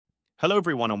Hello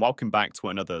everyone and welcome back to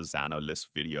another Zano list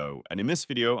video. And in this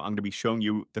video, I'm going to be showing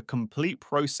you the complete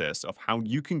process of how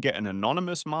you can get an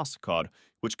anonymous MasterCard,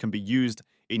 which can be used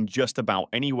in just about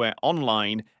anywhere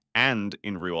online and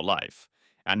in real life.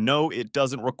 And no, it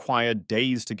doesn't require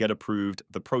days to get approved.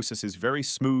 The process is very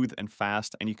smooth and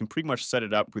fast, and you can pretty much set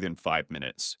it up within 5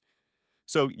 minutes.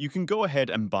 So you can go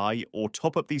ahead and buy or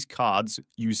top up these cards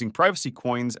using privacy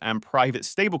coins and private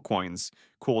stablecoins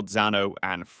called Zano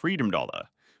and FreedomDollar,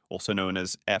 also known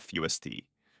as fUSD.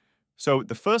 So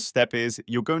the first step is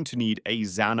you're going to need a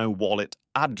Zano wallet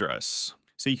address.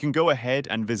 So you can go ahead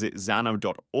and visit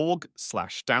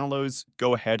zano.org/downloads,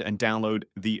 go ahead and download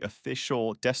the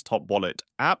official desktop wallet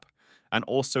app and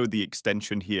also the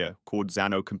extension here called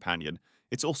Zano Companion.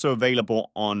 It's also available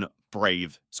on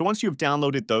Brave. So once you've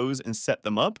downloaded those and set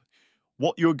them up,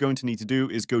 what you're going to need to do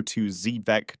is go to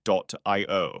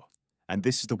zebec.io. And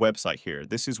this is the website here.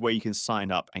 This is where you can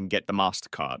sign up and get the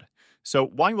MasterCard. So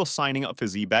while you're signing up for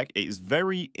Zebec, it is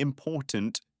very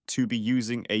important to be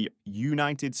using a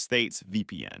United States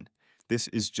VPN. This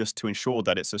is just to ensure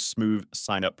that it's a smooth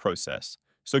sign-up process.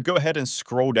 So go ahead and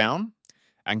scroll down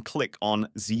and click on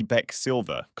Zebec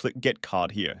Silver. Click Get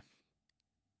Card here.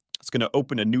 It's going to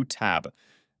open a new tab,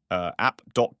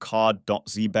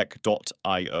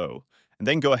 app.card.zebec.io. And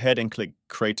then go ahead and click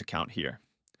Create Account here.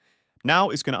 Now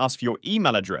it's going to ask for your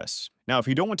email address. Now, if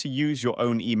you don't want to use your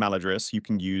own email address, you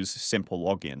can use Simple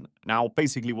Login. Now,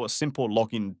 basically what Simple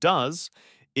Login does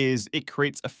is it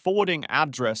creates a forwarding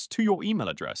address to your email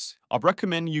address. I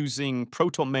recommend using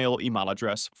Proton Mail email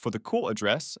address for the core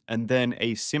address and then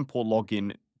a Simple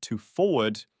Login to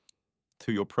forward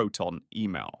to your Proton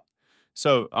email.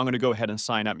 So I'm going to go ahead and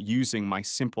sign up using my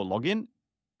Simple Login,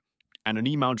 and an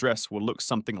email address will look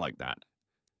something like that.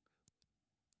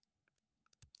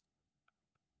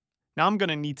 Now I'm going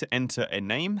to need to enter a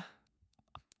name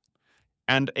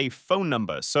and a phone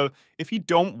number. So if you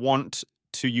don't want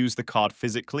to use the card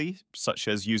physically, such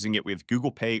as using it with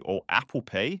Google Pay or Apple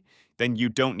Pay, then you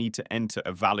don't need to enter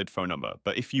a valid phone number.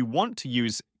 But if you want to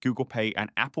use Google Pay and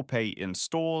Apple Pay in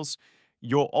stores,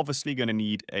 you're obviously going to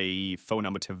need a phone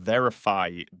number to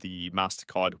verify the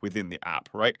MasterCard within the app,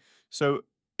 right? So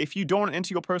if you don't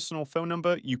enter your personal phone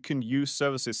number, you can use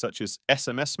services such as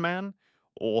SMS Man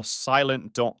or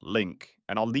silent.link,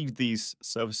 and I'll leave these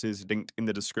services linked in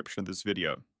the description of this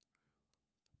video.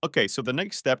 Okay, so the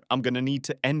next step, I'm going to need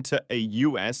to enter a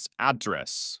US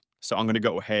address. So I'm going to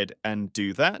go ahead and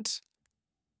do that.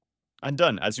 And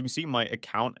done. As you can see, my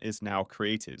account is now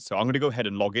created. So I'm going to go ahead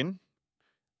and log in.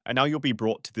 And now you'll be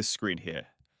brought to this screen here.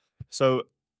 So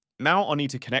now I'll need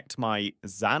to connect my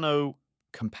Zano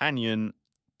Companion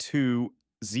to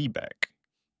Zebec.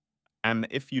 And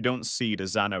if you don't see the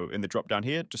Zano in the drop down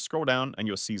here, just scroll down and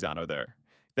you'll see Zano there.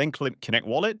 Then click Connect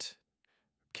Wallet.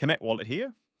 Connect Wallet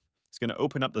here. It's going to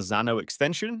open up the Zano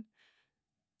extension.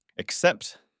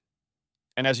 Accept.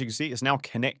 And as you can see, it's now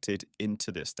connected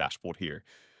into this dashboard here.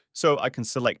 So I can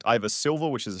select either Silver,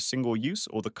 which is a single use,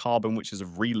 or the Carbon, which is a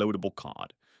reloadable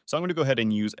card. So I'm going to go ahead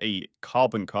and use a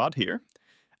Carbon card here.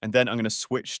 And then I'm going to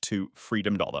switch to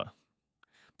FreedomDollar.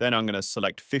 Then I'm going to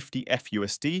select 50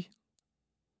 fUSD.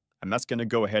 And that's going to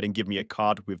go ahead and give me a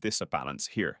card with this balance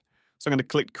here. So I'm going to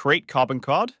click Create Carbon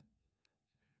Card.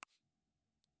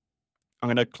 I'm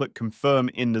going to click Confirm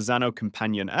in the Zano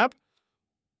Companion app.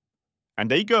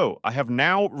 And there you go. I have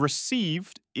now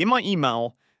received in my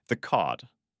email the card.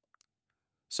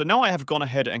 So now I have gone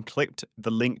ahead and clicked the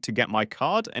link to get my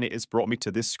card, and it has brought me to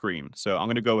this screen. So I'm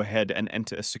going to go ahead and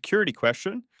enter a security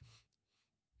question.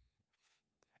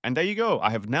 And there you go. I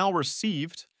have now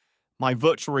received my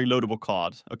virtual reloadable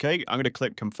card. Okay, I'm going to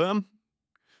click Confirm,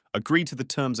 agree to the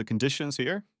terms and conditions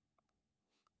here.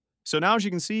 So now, as you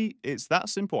can see, it's that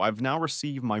simple. I've now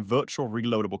received my virtual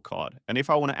reloadable card. And if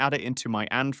I want to add it into my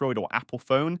Android or Apple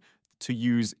phone to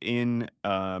use in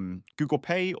Google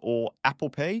Pay or Apple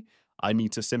Pay, I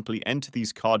need to simply enter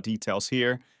these card details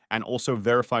here and also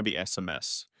verify the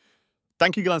SMS.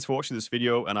 Thank you guys for watching this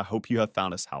video, and I hope you have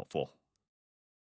found this helpful.